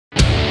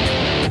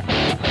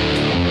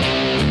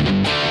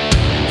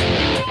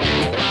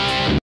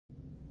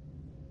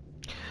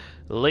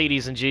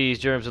Ladies and G's,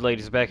 germs and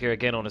ladies, back here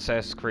again on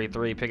Assassin's Creed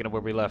 3, picking up where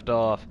we left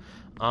off.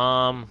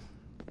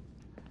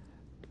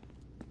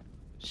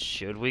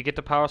 Should we get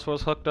the power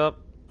source hooked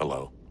up?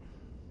 Hello.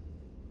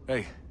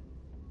 Hey.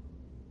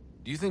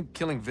 Do you think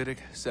killing Vidic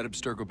set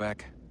Abstergo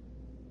back?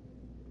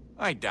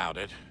 I doubt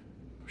it.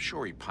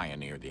 Sure, he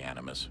pioneered the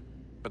Animus,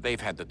 but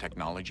they've had the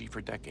technology for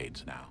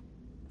decades now.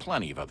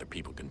 Plenty of other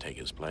people can take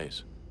his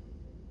place.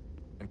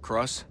 And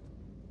Cross?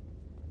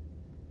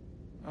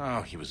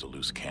 Oh, he was a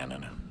loose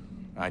cannon.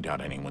 I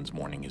doubt anyone's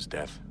mourning his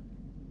death.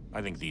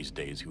 I think these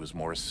days he was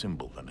more a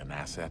symbol than an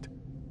asset.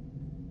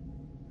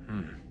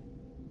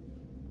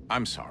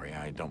 I'm sorry,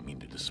 I don't mean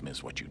to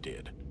dismiss what you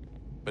did.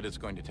 But it's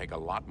going to take a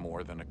lot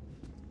more than a...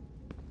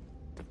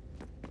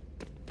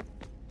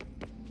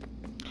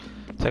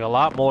 Take a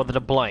lot more than a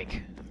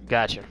blank.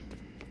 Gotcha.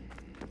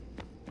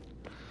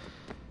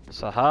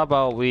 So how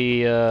about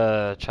we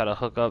try to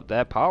hook up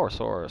that power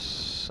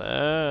source?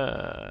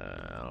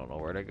 I don't know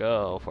where to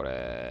go for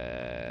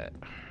that.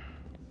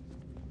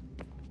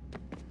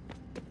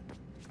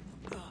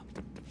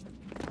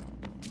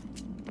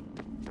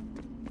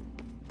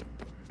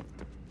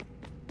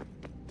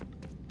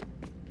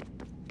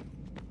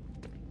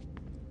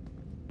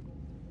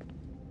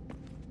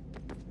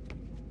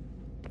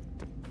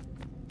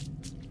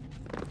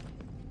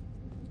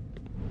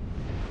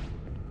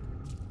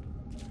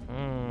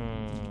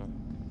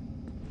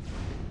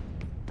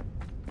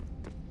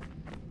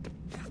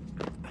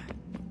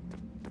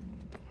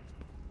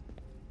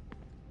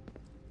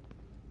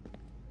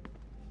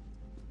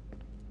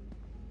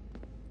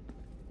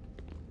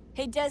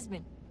 Hey,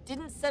 Desmond,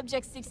 didn't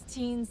Subject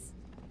 16's...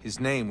 His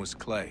name was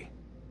Clay.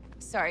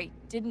 Sorry,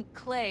 didn't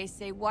Clay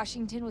say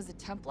Washington was a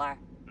Templar?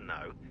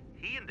 No,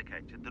 he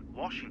indicated that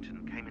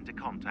Washington came into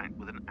contact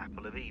with an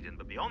Apple of Eden,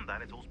 but beyond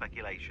that, it's all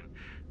speculation.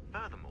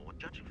 Furthermore,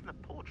 judging from the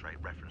portrait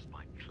referenced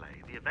by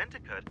Clay, the event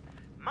occurred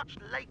much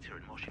later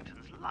in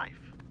Washington's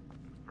life.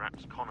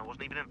 Perhaps Connor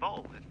wasn't even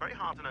involved. It's very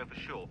hard to know for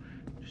sure.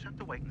 Just have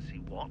to wait and see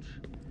what,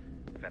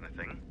 if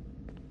anything,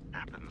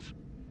 happens.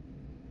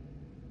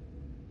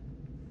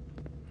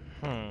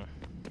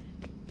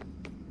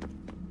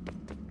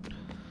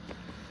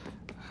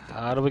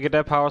 How do we get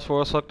that power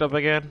source hooked up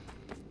again?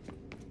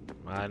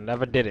 I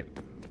never did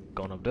it.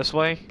 Going up this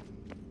way?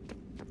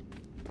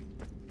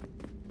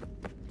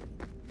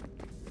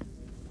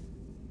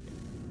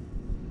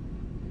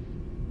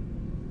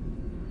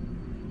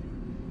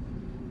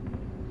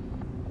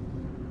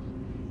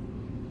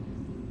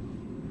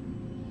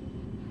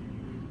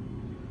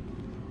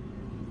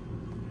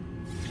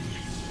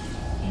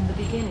 In the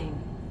beginning,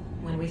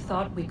 when we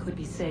thought we could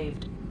be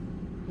saved,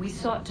 we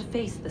sought to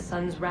face the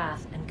sun's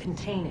wrath and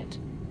contain it.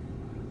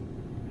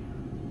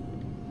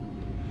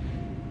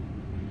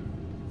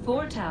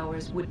 4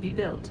 towers would be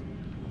built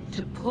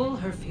to pull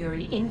her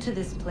fury into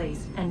this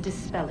place and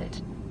dispel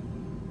it.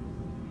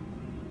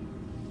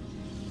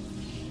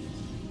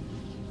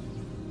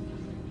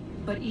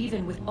 But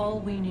even with all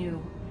we knew,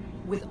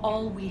 with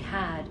all we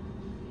had,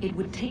 it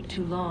would take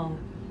too long.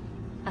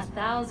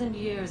 1,000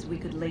 years we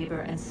could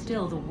labor and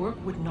still the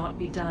work would not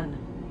be done.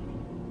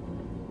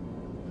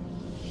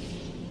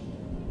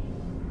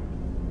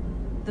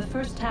 The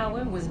first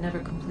tower was never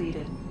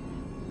completed.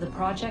 The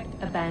project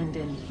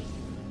abandoned.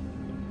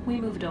 We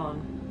moved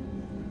on.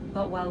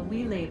 But while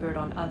we labored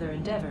on other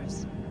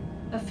endeavors,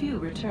 a few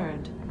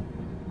returned.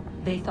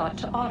 They thought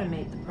to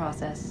automate the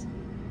process.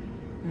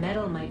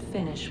 Metal might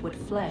finish what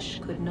flesh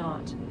could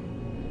not.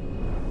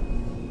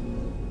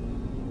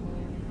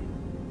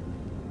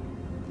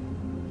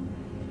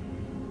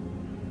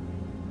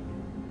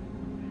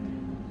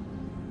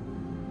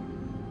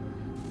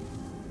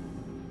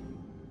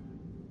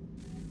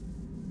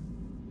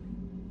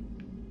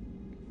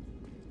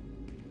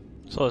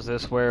 So is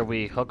this where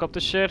we hook up the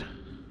shit?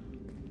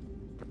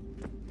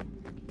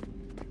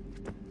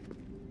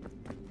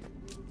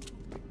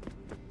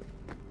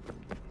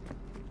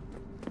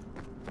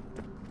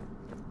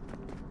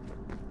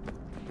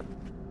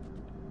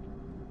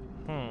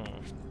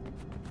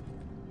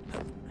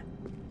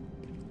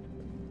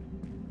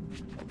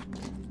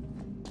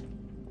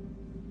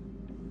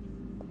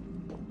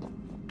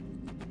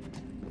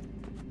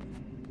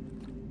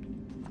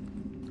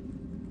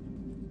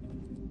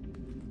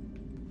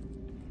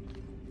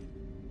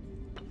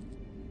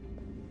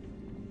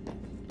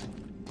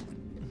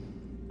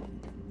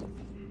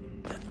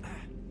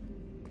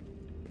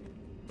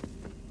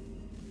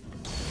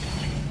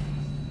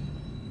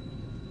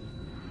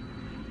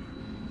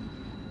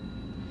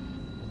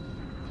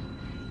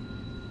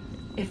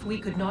 If we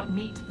could not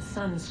meet the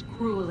sun's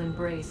cruel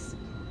embrace,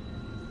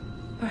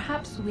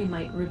 perhaps we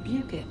might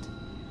rebuke it.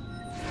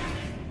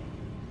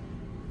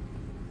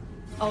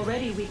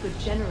 Already we could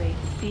generate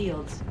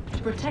fields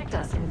to protect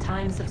us in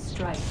times of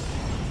strife.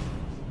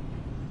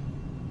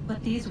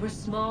 But these were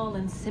small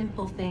and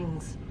simple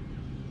things.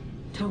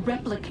 To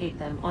replicate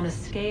them on a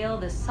scale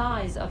the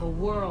size of a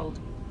world.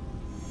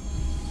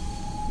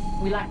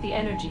 We lack the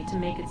energy to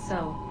make it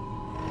so.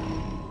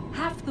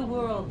 Half the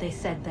world, they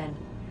said then.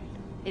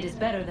 It is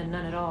better than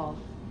none at all.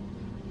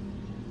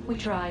 We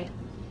tried.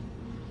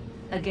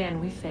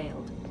 Again, we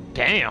failed.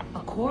 Damn.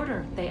 A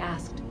quarter, they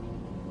asked.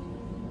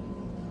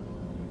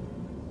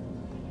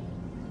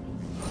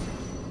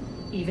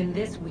 Even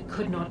this we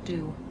could not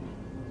do.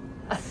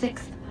 A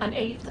sixth, an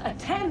eighth, a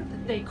tenth,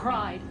 they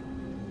cried.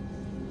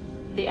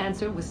 The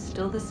answer was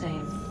still the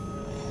same.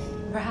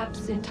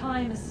 Perhaps in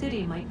time a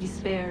city might be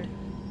spared.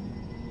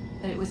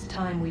 But it was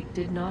time we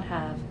did not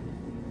have.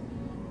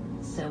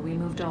 So we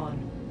moved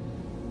on.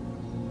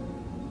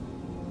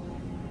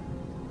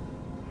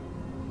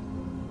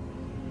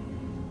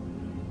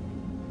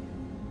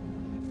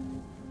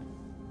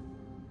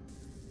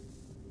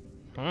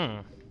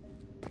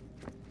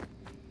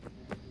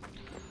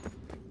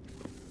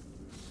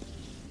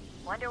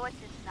 Wonder what's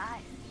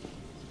inside.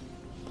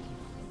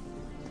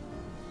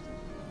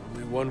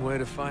 Only one way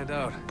to find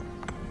out.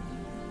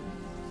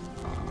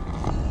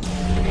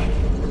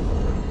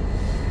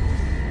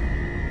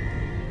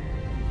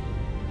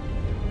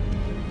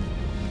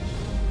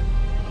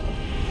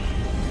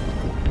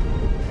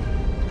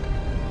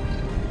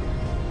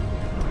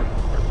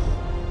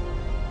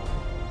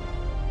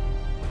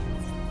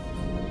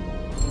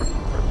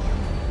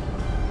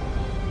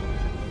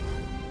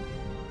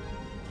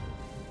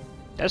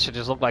 That should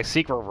just look like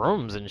secret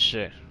rooms and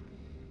shit.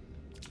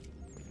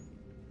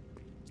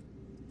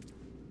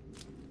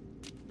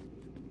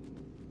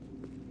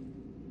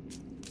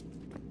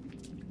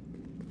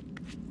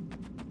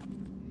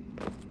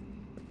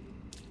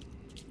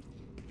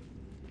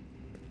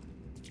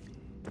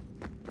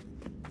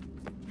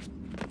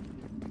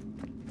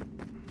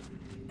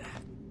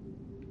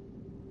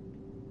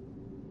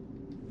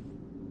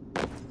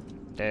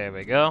 There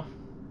we go.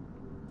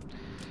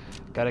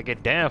 Gotta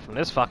get down from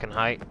this fucking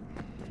height.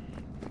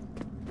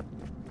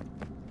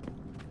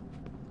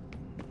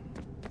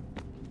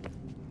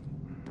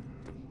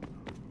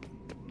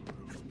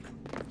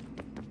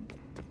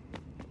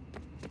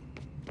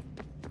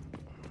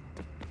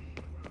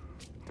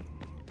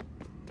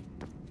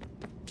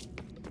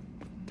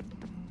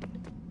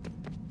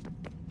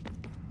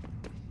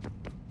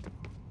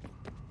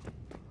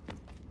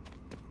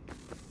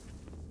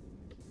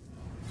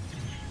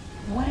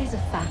 What is a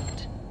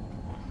fact?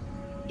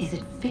 Is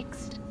it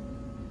fixed?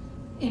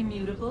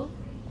 Immutable?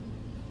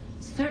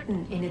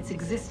 Certain in its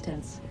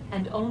existence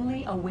and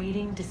only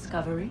awaiting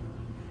discovery?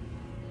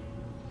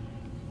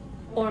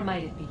 Or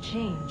might it be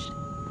changed?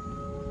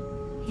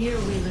 Here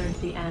we learned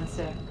the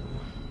answer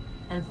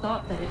and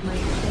thought that it might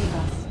save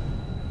us.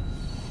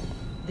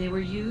 They were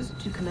used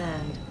to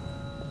command,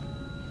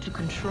 to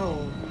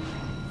control,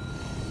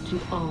 to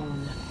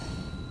own.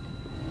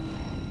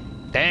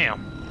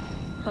 Damn.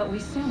 But we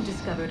soon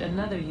discovered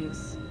another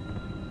use.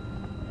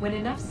 When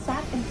enough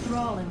sat in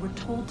thrall and were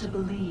told to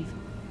believe,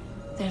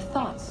 their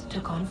thoughts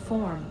took on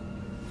form.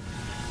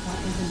 What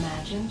was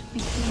imagined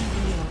became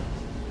real.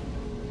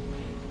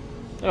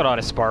 Look at all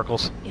the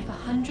sparkles. If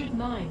 100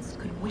 minds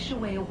could wish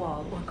away a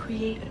wall or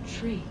create a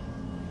tree,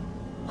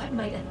 what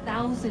might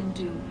 1,000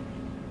 do?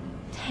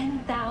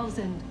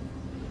 10,000?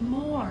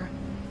 More?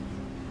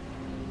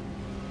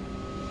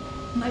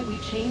 Might we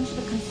change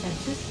the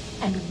consensus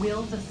and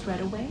will the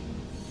threat away?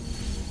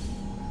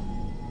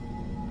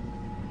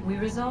 We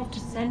resolved to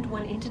send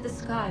one into the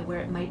sky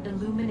where it might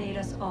illuminate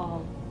us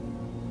all.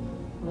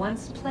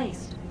 Once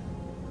placed,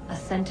 a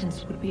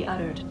sentence would be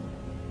uttered.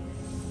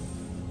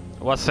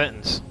 What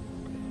sentence?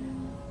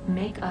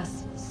 Make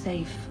us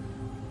safe.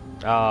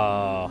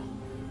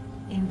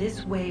 In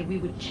this way, we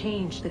would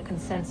change the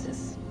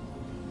consensus.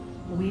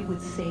 We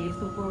would save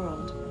the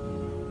world.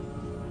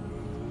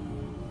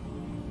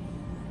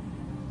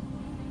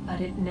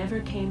 But it never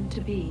came to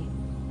be.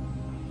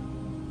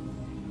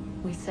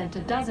 We sent a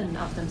dozen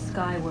of them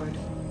skyward,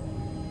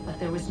 but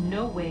there was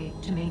no way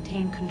to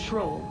maintain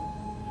control,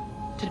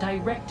 to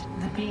direct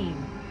the beam,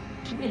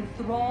 to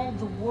enthrall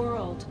the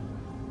world,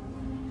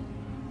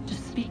 to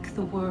speak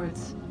the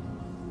words.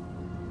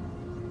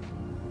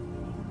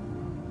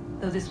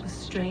 Though this was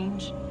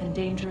strange and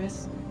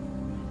dangerous,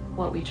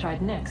 what we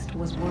tried next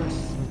was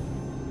worse.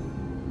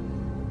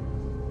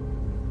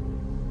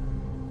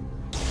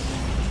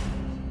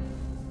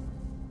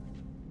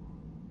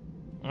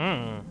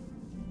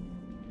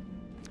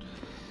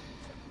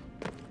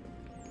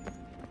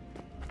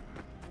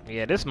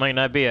 Yeah, this might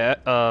not be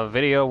a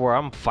video where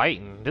I'm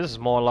fighting. This is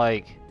more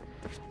like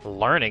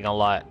learning a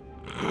lot.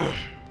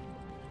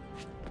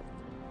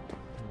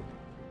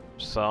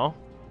 So.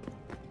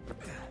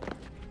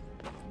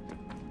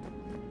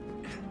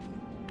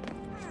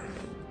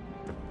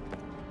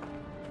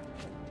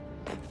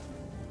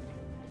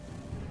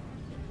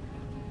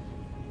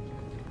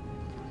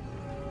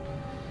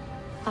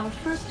 Our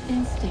first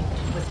instinct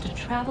was to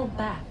travel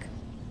back,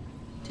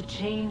 to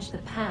change the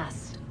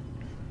past.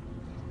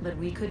 But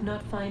we could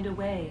not find a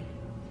way.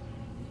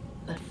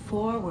 But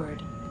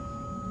forward,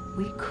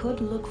 we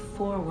could look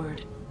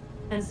forward.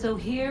 And so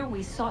here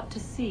we sought to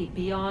see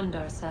beyond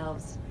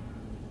ourselves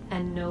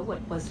and know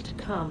what was to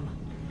come.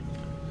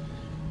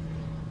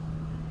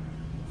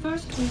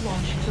 First, we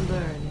watched to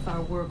learn if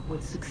our work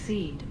would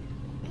succeed.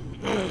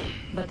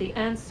 But the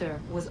answer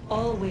was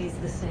always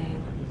the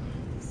same.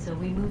 So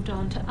we moved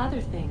on to other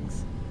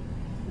things.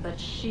 but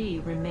she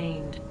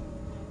remained.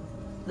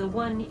 The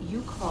one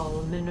you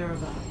call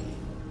Minerva.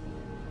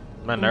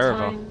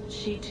 Minerva. In time,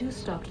 she too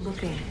stopped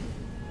looking,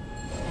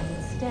 and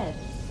instead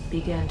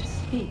began to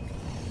speak.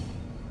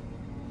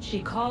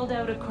 She called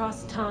out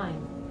across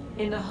time,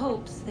 in the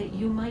hopes that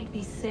you might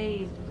be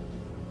saved.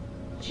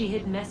 She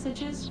hid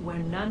messages where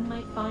none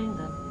might find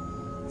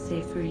them,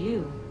 save for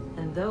you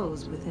and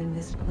those within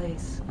this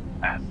place.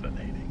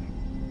 Fascinating.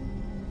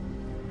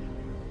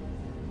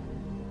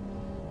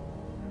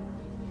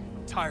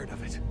 I'm tired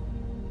of it.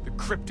 The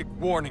cryptic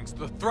warnings,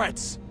 the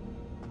threats.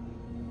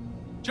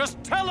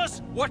 Just tell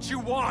us what you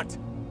want!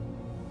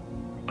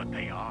 But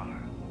they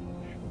are.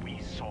 We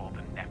saw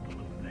the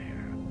Nephilim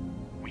there.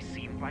 We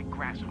seemed like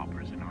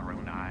grasshoppers in our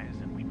own eyes,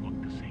 and we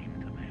looked the same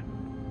to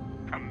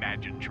them.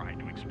 Imagine trying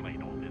to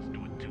explain all this to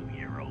a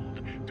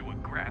 2-year-old, to a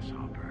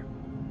grasshopper.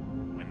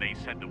 When they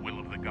said the will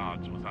of the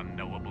gods was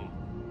unknowable,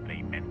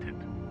 they meant it.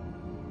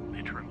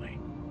 Literally.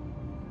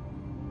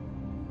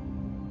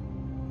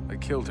 I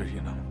killed her,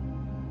 you know.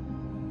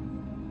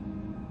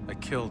 I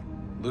killed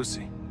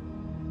Lucy.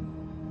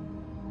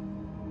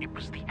 It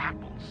was the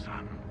apple,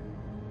 son.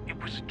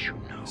 It was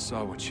Juno. I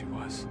saw what she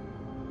was.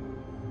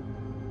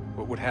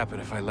 What would happen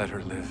if I let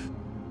her live?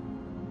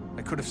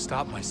 I could have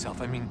stopped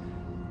myself. I mean,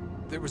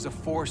 there was a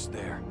force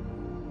there.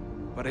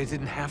 But I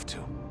didn't have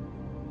to.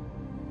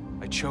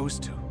 I chose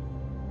to.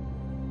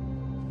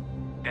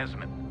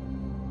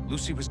 Desmond.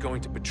 Lucy was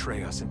going to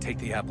betray us and take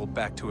the apple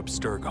back to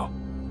Abstergo.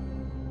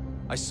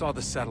 I saw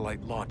the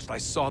satellite launched. I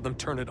saw them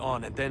turn it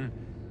on, and then...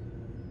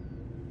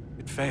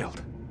 it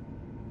failed.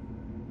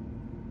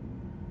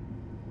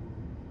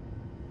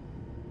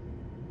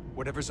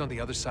 Whatever's on the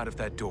other side of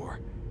that door,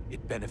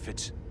 it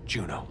benefits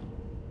Juno.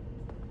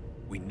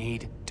 We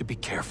need to be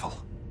careful.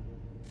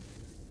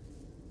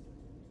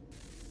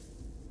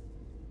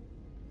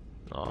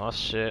 Oh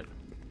shit.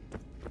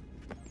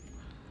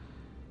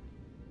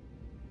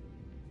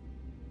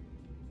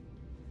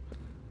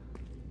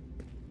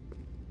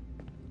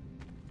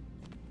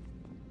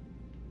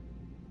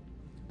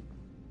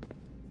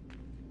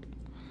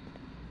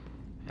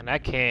 And I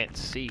can't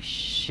see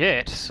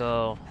shit,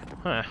 so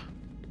huh.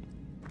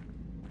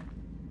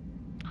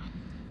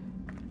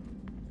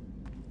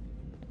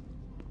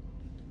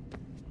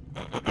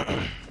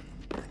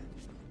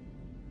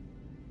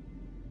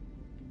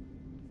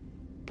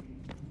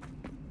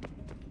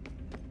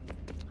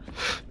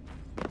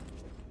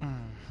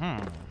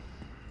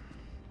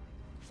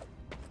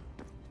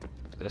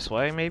 This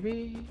way,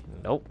 maybe?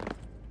 Nope.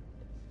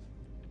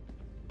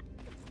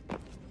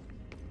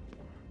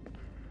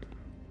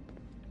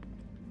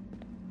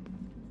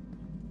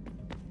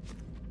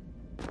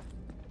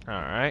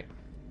 Alright.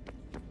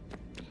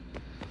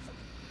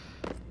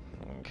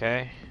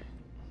 Okay.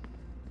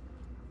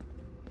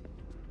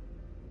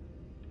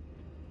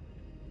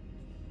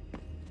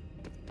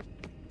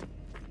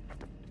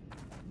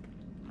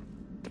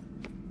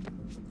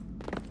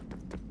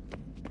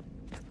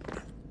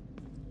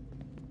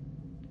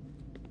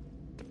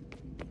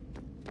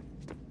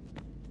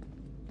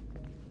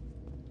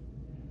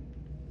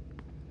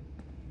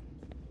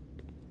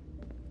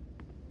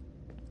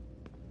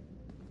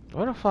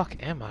 Where the fuck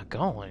am I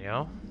going,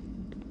 yo?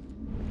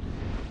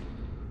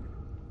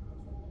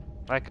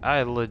 Like,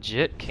 I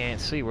legit can't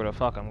see where the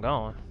fuck I'm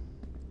going.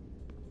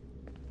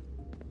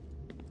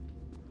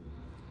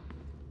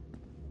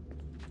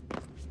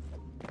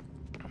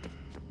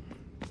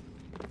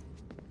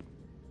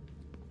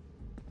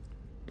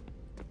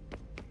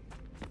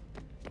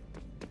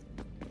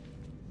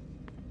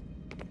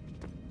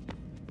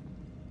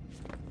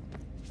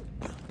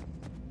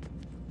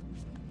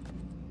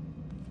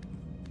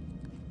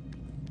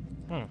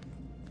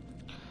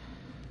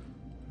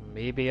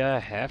 Maybe I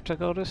have to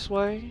go this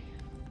way?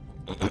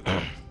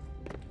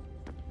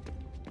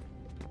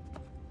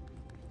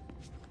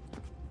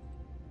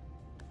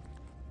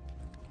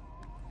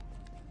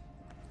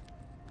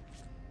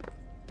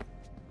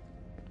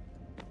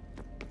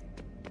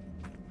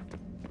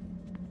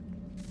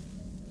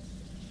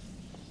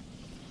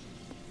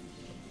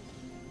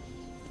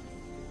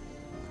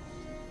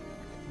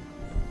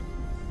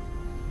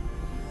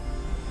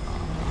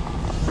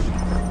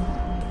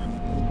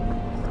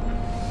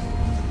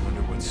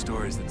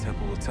 Stories the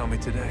temple will tell me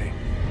today.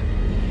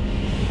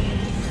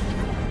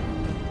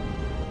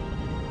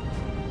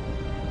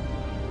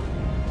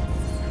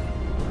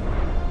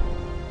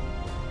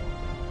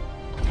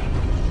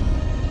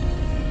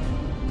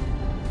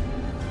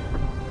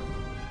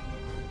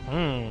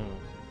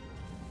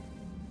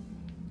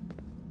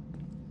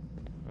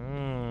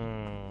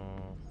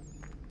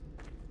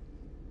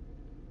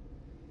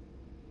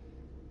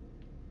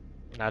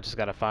 I just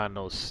gotta find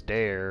those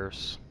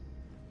stairs.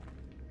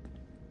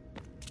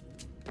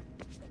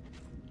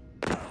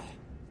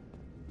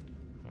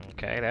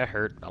 Okay, that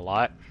hurt a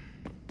lot.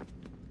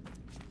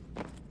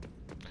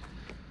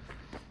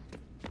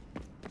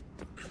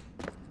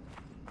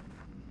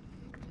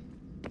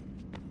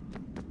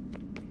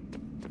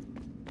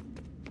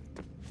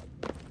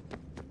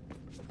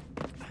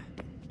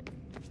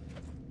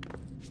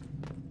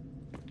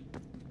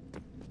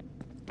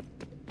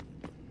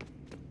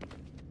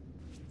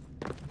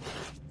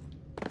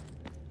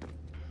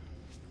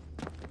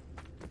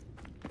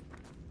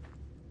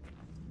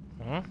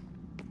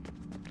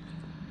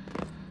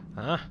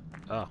 Huh?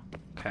 Oh,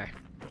 okay.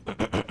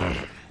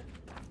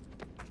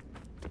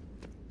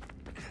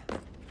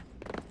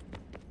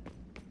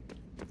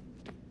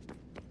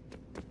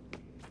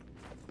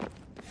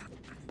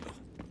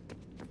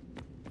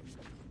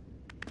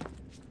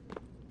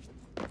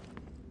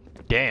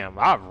 Damn,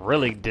 I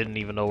really didn't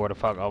even know where the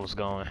fuck I was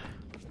going.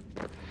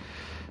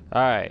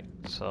 Alright,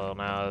 so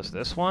now is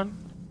this one?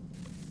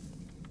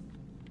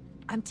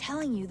 I'm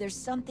telling you, there's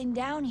something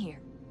down here.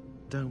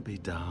 Don't be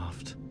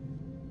daft.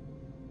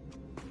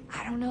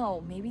 I don't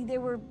know, maybe they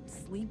were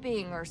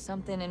sleeping or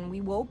something and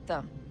we woke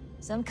them.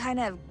 Some kind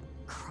of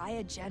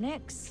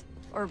cryogenics?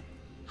 Or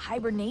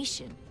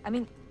hibernation? I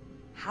mean,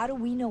 how do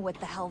we know what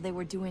the hell they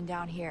were doing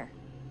down here?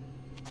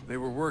 They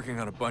were working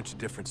on a bunch of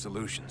different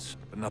solutions,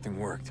 but nothing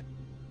worked.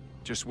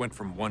 Just went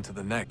from one to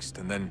the next,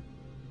 and then...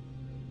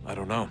 I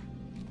don't know.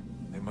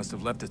 They must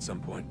have left at some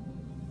point.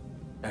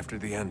 After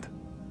the end.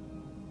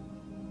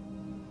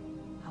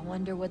 I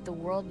wonder what the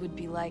world would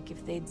be like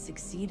if they'd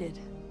succeeded.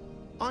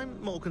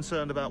 I'm more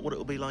concerned about what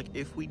it'll be like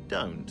if we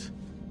don't.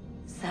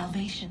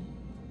 Salvation.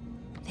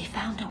 They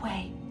found a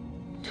way.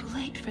 Too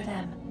late for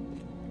them,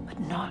 but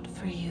not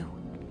for you.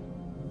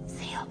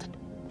 Sealed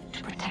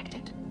to protect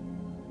it.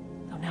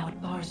 Though now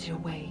it bars your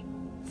way.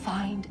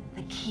 Find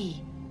the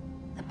key.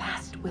 The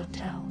past will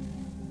tell.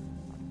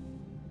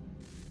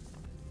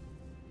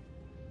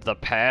 The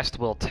past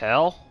will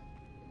tell?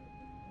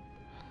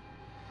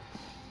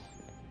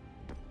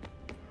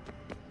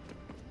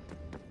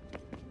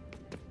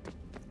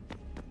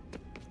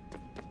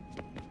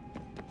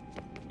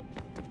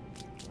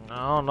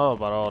 I don't know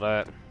about all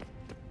that.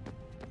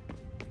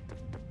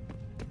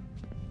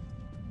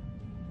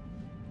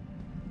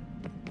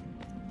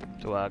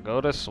 Do I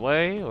go this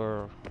way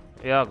or...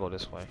 Yeah, I'll go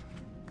this way.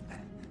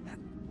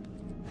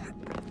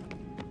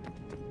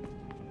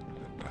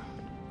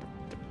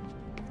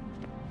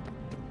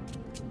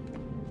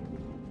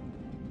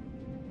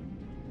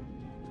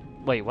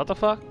 Wait, what the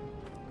fuck?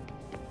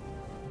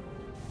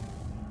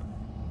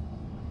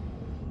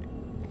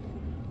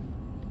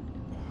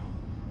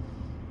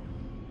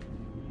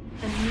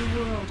 A new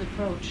world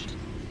approached.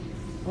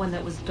 One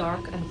that was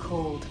dark and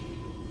cold.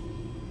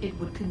 It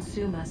would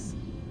consume us.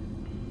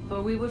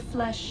 For we were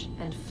flesh,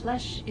 and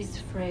flesh is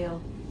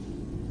frail.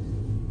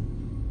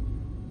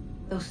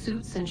 Though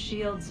suits and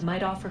shields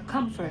might offer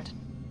comfort,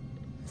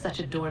 such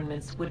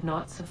adornments would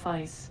not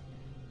suffice.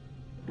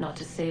 Not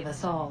to save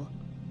us all.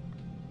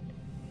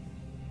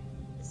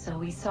 So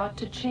we sought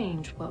to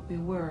change what we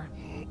were.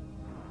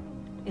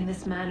 In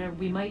this manner,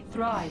 we might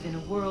thrive in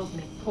a world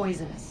made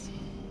poisonous.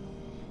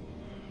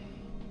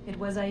 It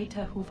was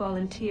Aita who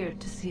volunteered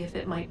to see if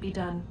it might be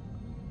done.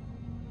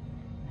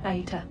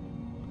 Aita,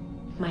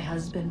 my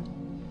husband,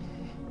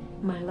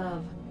 my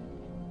love.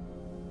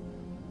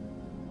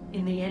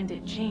 In the end,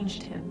 it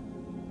changed him,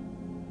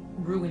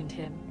 ruined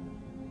him.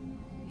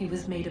 He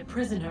was made a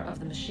prisoner of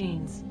the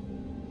machines.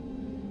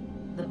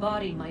 The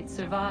body might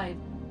survive,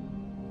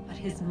 but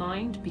his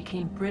mind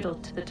became brittle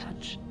to the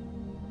touch.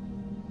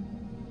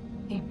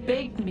 He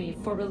begged me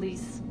for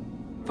release,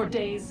 for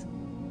days,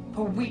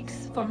 for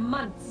weeks, for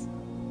months.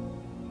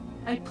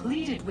 I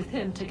pleaded with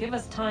him to give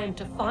us time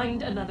to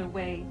find another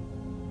way.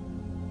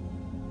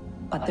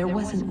 But there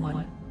wasn't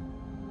one.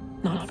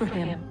 Not for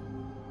him.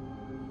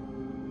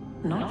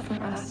 Not for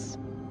us.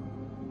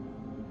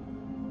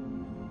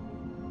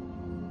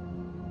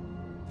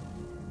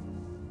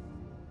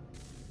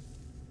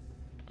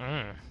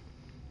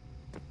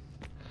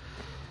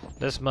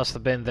 This must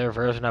have been their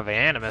version of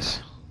Animus.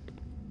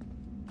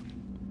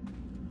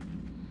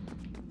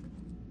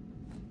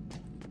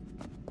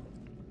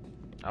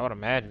 I would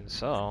imagine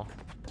so.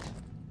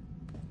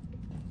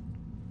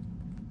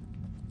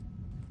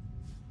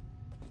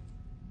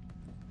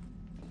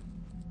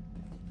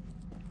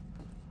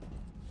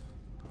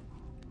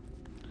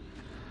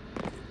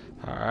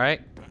 All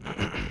right.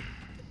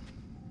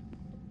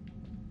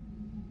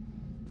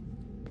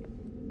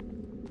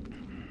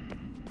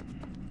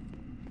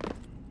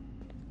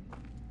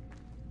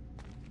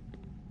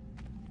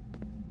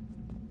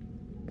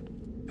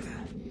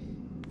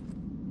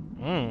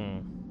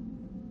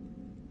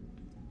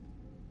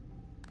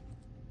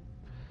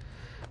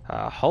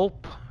 I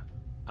hope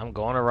I'm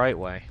going the right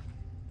way.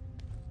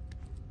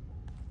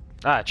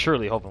 I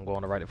truly hope I'm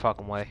going the right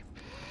fucking way.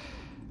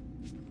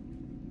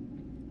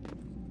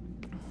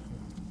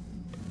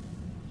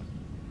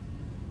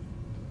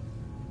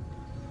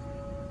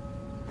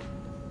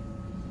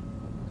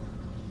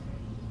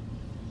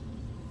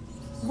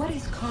 What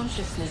is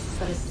consciousness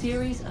but a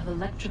series of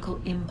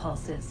electrical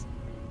impulses?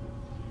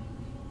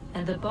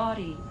 And the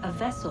body a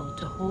vessel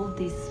to hold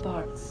these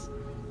sparks.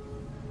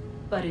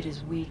 But it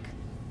is weak.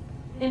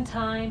 In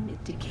time,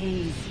 it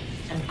decays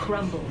and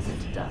crumbles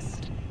into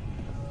dust.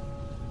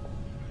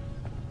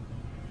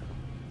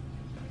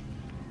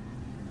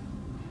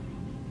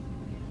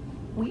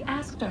 We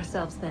asked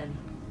ourselves then,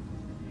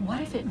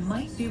 what if it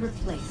might be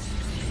replaced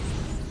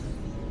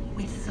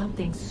with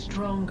something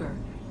stronger,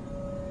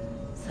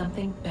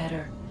 something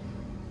better?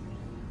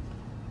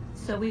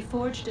 So we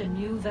forged a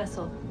new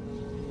vessel,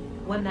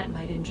 one that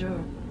might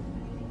endure.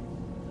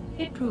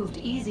 It proved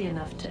easy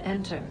enough to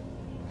enter.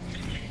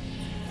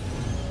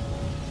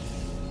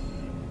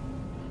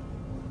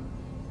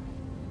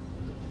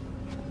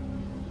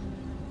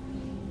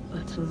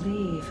 But to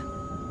leave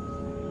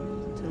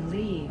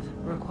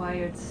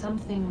required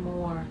something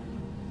more,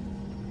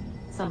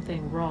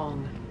 something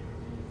wrong.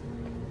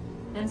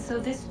 And so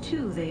this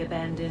too they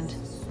abandoned.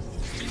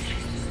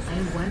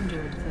 I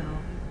wondered, though,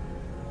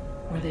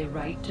 were they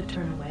right to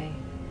turn away?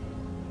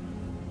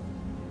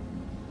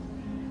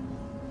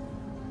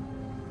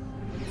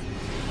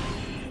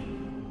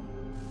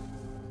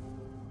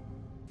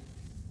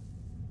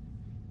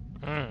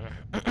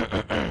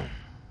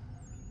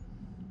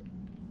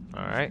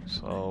 Alright,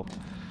 so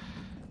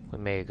we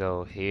may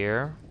go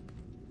here.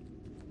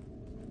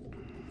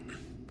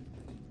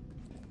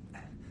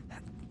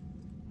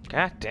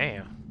 God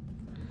damn.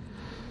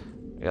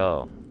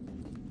 Yo.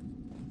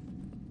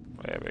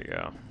 There we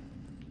go.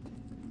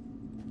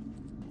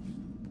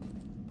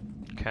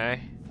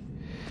 Okay.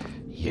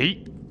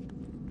 Yeet.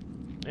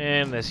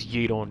 And let's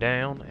yeet on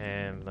down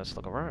and let's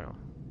look around.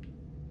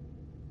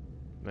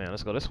 Man,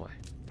 let's go this way.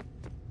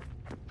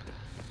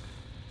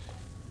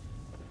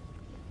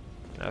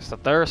 That's the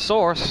third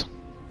source.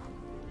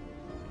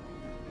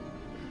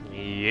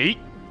 Yeet.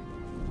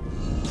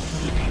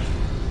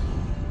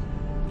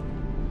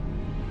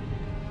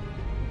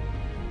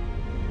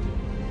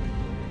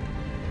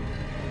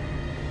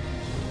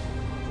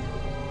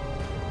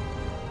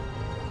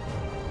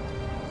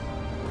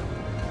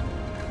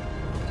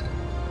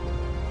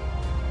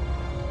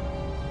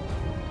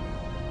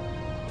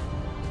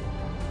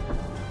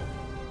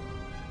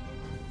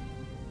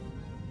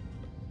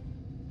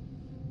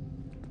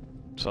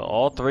 So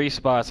all three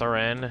spots are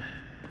in,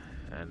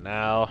 and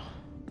now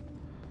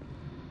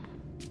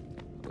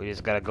we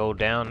just gotta go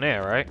down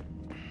there, right?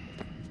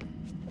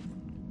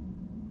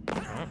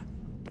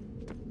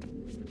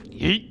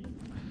 Yeet.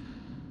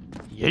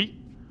 Yeet.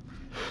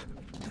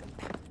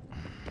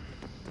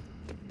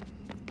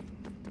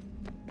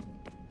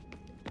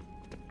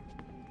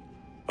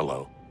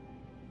 Hello.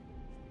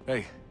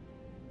 Hey.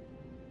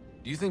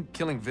 Do you think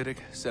killing Vidic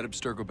set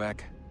Abstergo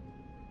back?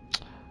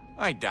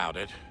 I doubt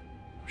it.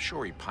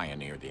 Sure, he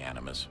pioneered the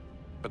Animus,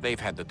 but they've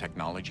had the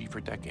technology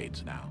for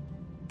decades now.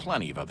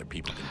 Plenty of other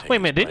people can take Wait a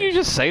minute, his didn't you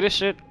place. just say this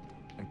shit?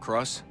 And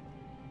Cross?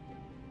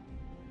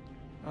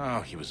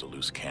 Oh, he was a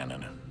loose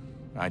cannon.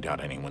 I doubt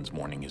anyone's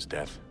mourning his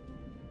death.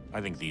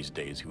 I think these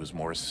days he was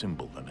more a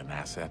symbol than an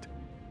asset.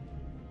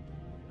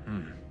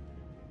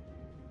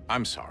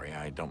 I'm sorry,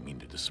 I don't mean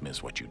to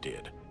dismiss what you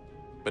did.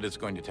 But it's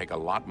going to take a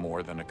lot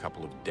more than a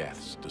couple of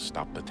deaths to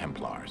stop the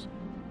Templars.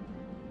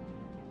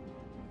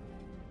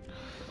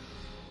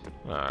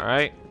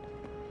 Alright.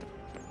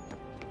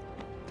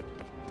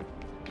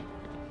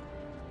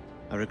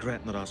 I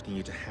regret not asking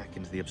you to hack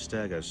into the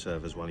Abstergo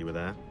servers while you were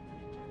there.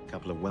 A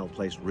couple of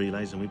well-placed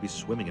relays and we'd be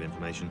swimming in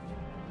information.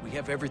 We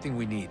have everything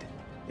we need.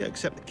 Yeah,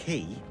 except the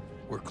key.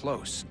 We're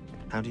close.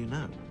 How do you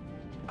know?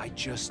 I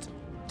just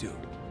do.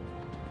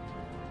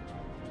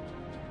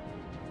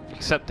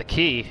 Except the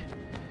key.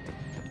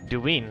 Do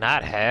we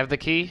not have the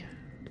key?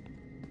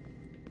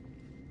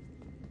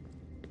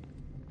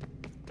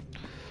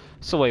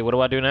 So wait, what do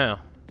I do now?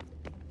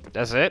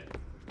 That's it?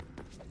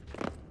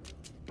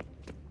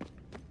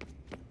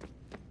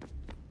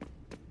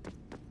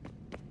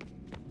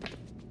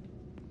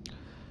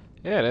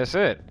 Yeah, that's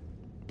it.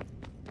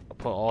 I'll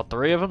put all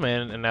three of them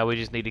in, and now we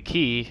just need a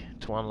key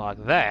to unlock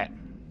that.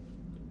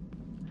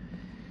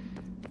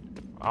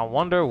 I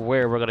wonder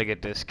where we're gonna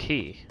get this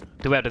key.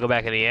 Do we have to go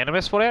back in the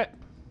Animus for that?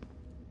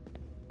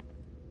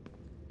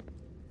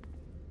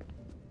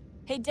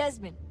 Hey,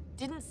 Desmond,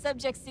 didn't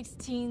Subject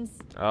 16's...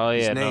 Oh yeah,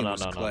 His no, name no,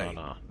 was no, no, Clay.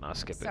 no, no,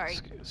 skip Sorry.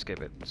 it,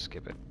 skip it,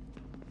 skip it.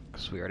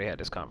 Because we already had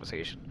this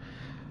conversation.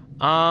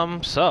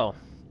 So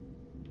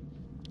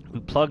we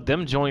plugged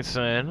them joints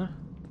in,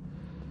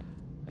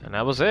 and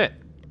that was it.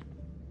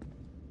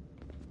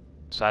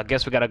 So I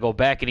guess we gotta go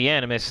back in the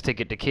Animus to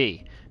get the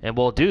key, and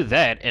we'll do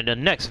that in the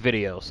next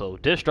video. So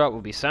Distraught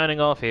will be signing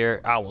off here.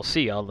 I will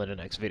see y'all in the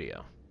next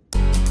video.